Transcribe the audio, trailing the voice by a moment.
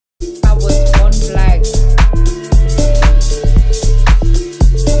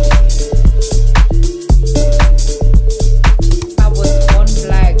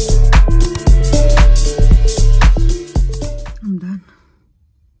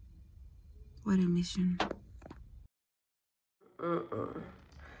What a mission.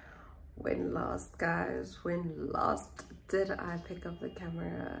 When last, guys, when last did I pick up the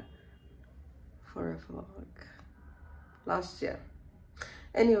camera for a vlog? Last year.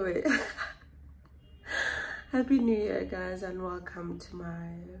 Anyway, Happy New Year, guys, and welcome to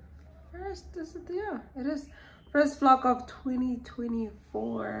my first first vlog of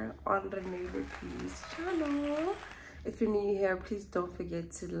 2024 on Reneilwe's channel. If you're new here, please don't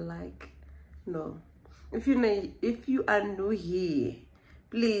forget to if you are new here,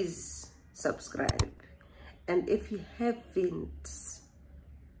 please subscribe, and if you haven't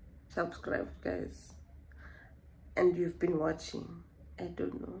subscribed, guys, and you've been watching, I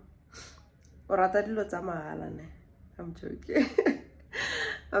don't know, I'm joking.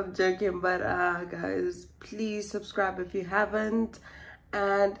 I'm joking, but guys, please subscribe if you haven't,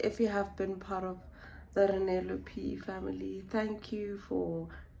 and if you have been part of the Reneilwe family, thank you for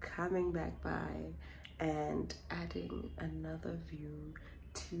coming back by and adding another view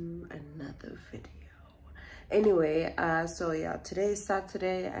to another video. Anyway, so yeah, today is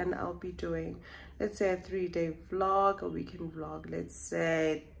Saturday, and I'll be doing, let's say, a 3-day vlog, a weekend vlog, let's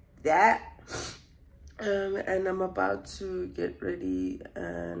say that. And I'm about to get ready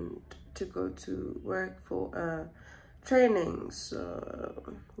and to go to work for training.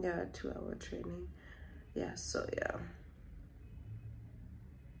 So yeah, 2-hour training. Yeah, so yeah.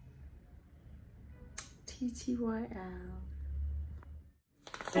 TTYL.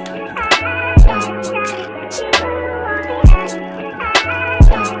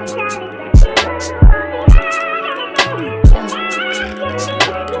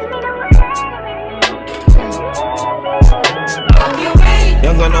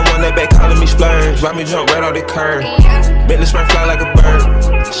 Young gun, no one that back calling me splurge. Ride me jump right off the curb. Bentley spring fly like a bird.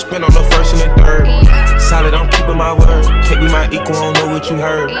 Spin on the first and the third. Solid, I'm keeping my word. Can't be my equal, I don't know what you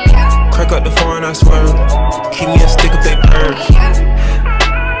heard. Crack up the phone, I swerve. Keep me a stick if they purge.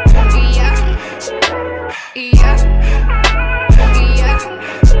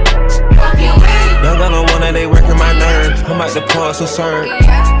 Young gun, no one that they working my nerves. I'm about to pause and serve.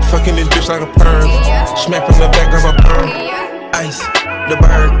 Fucking this bitch like a perm. Smack from the back of a perm. Ice, the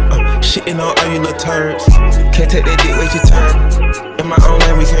bird, shitting on all you little turds. Can't take that dick, wait your turn. In my own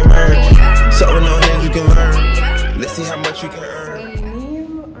lane, we can't merge. So with no hands, you can learn. Let's see how much you can earn.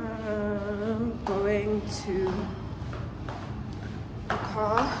 I'm going to the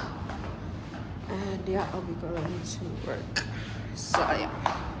car, and yeah, I'll be going to work. So yeah,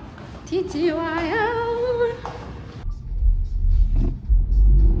 TTYL.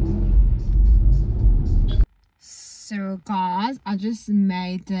 So guys, I just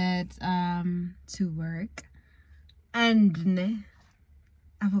made it to work, and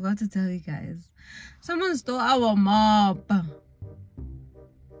I forgot to tell you guys, someone stole our mop.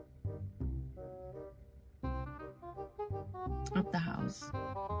 At the house.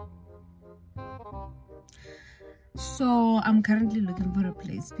 So I'm currently looking for a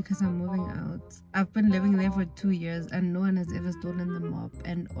place because I'm moving out. I've been living there for 2 years and no one has ever stolen the mop,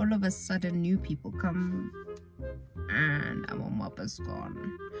 and all of a sudden new people come and our mop is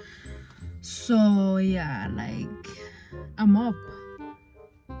gone. So yeah, like a mop.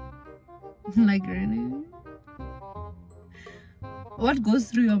 Like really? What goes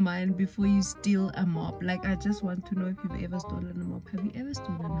through your mind before you steal a mop? Like, I just want to know if you've ever stolen a mop. Have you ever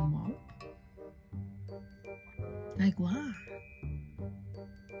stolen a mop? Like, why?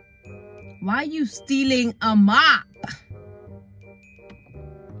 Why are you stealing a mop?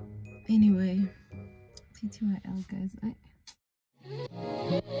 Anyway, TTYL, guys. I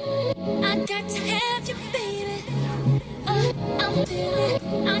got to have you, baby. I'm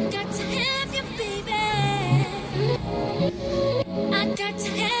feeling. I got to have you, baby. I got to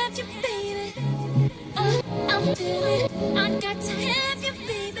have you, baby. I'm feeling. I got to have you,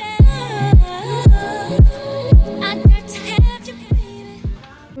 baby. I got to have you, baby.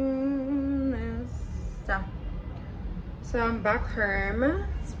 So I'm back home.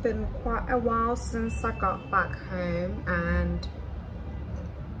 It's been quite a while since I got back home, and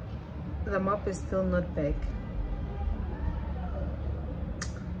the mop is still not big.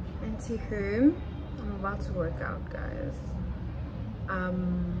 Anywho, I'm about to work out, guys.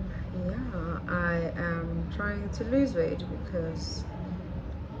 Yeah, I am trying to lose weight because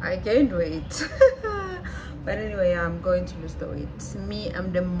I gained weight. But anyway, I'm going to lose the weight. Me,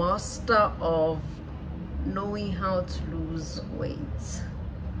 I'm the master of knowing how to lose weight.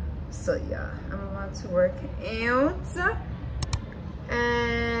 So yeah, I'm about to work out,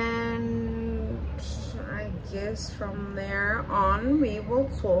 and I guess from there on we will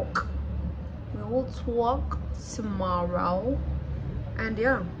talk tomorrow. And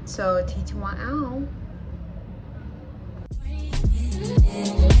yeah, so TTYL.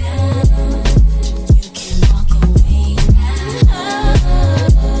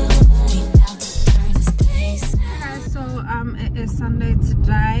 It is Sunday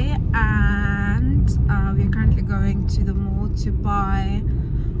today, and we're currently going to the mall to buy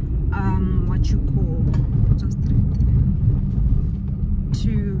what you call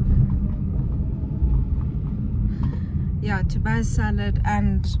to buy salad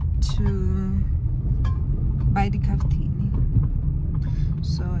and to buy the cafetini.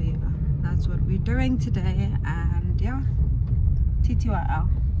 So yeah, that's what we're doing today, and yeah, TTYL.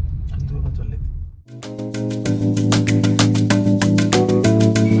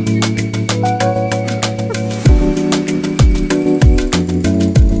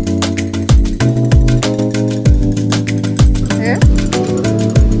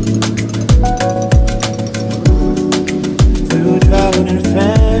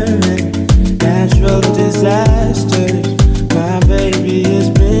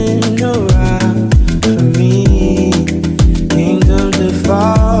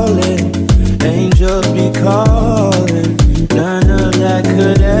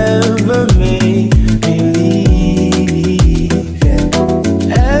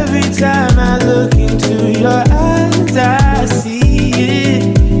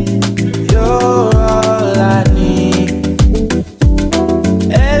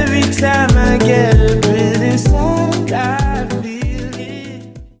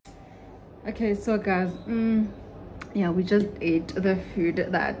 Okay, so guys, yeah, we just ate the food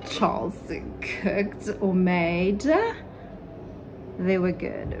that Charles cooked or made. They were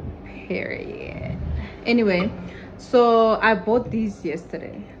good, period. Anyway, so I bought these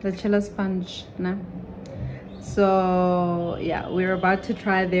yesterday, the chiller sponge, no? So yeah, we're about to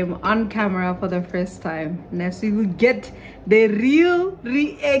try them on camera for the first time. Now, so you will get the real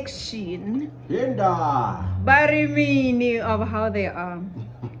reaction by Remini of how they are.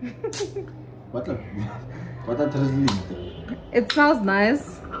 It smells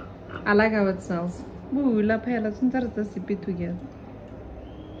nice. I like how it smells. Ooh, la pela, let's sip it together.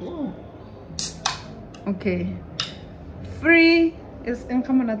 Okay. Free is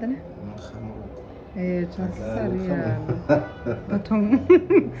income another.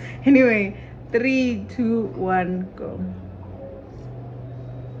 Anyway, 3, 2, 1, go.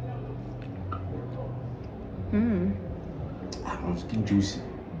 It's getting juicy.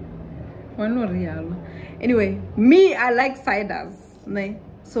 Anyway, me, I like ciders,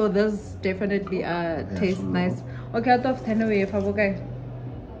 so this definitely tastes nice. Okay, out of 10 away, if I'm okay.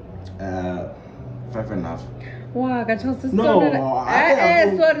 5.5. Wow,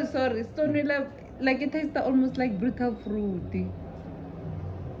 sorry. Stone like it tastes almost like brutal fruity.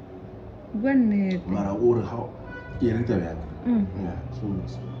 Mara or how? Yeah, so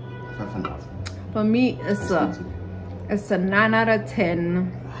it's 5.5. For me, it's a 9 out of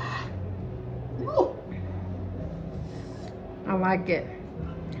 10. I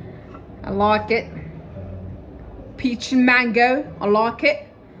like it. Peach and mango, I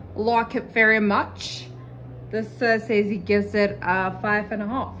like it very much. This says he gives it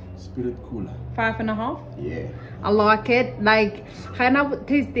 5.5. Spirit cooler. 5.5. Yeah, I like it. Like kind of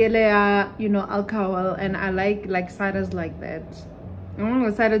taste alcohol, and I like ciders like that. I want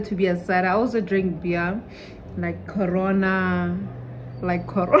a cider to be a cider. I also drink beer, like Corona.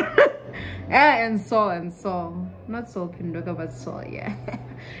 Yeah, and so not so pindoga, but so yeah.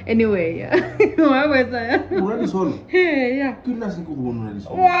 Anyway, yeah. Why was that? Yeah. Goodness,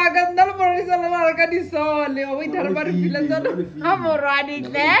 I'm already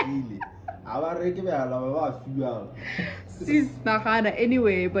there.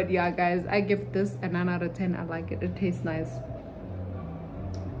 Anyway, but yeah, guys, I give this a 9 out of 10. I like it. It tastes nice.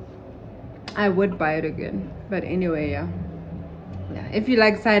 I would buy it again, but anyway, yeah. If you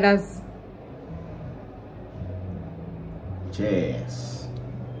like ciders, cheers.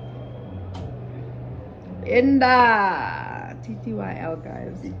 Inda TTYL,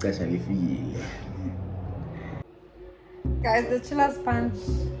 guys. Guys, the chillers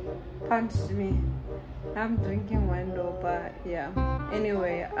punched me. I'm drinking wine though, but yeah.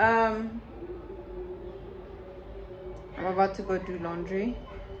 Anyway, I'm about to go do laundry.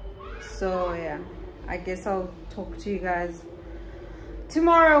 So yeah, I guess I'll talk to you guys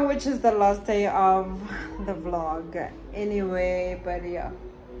tomorrow, which is the last day of the vlog. Anyway, but yeah,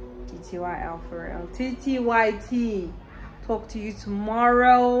 TTYL for real. TTYT. Talk to you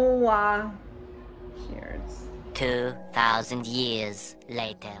tomorrow. Cheers. 2,000 years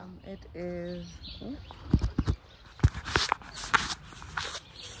later. It is.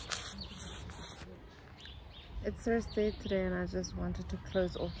 it's Thursday today and I just wanted to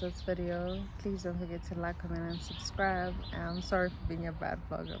close off this video. Please don't forget to like, comment and subscribe. I'm sorry for being a bad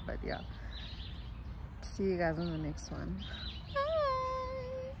vlogger, but yeah, see you guys in the next one.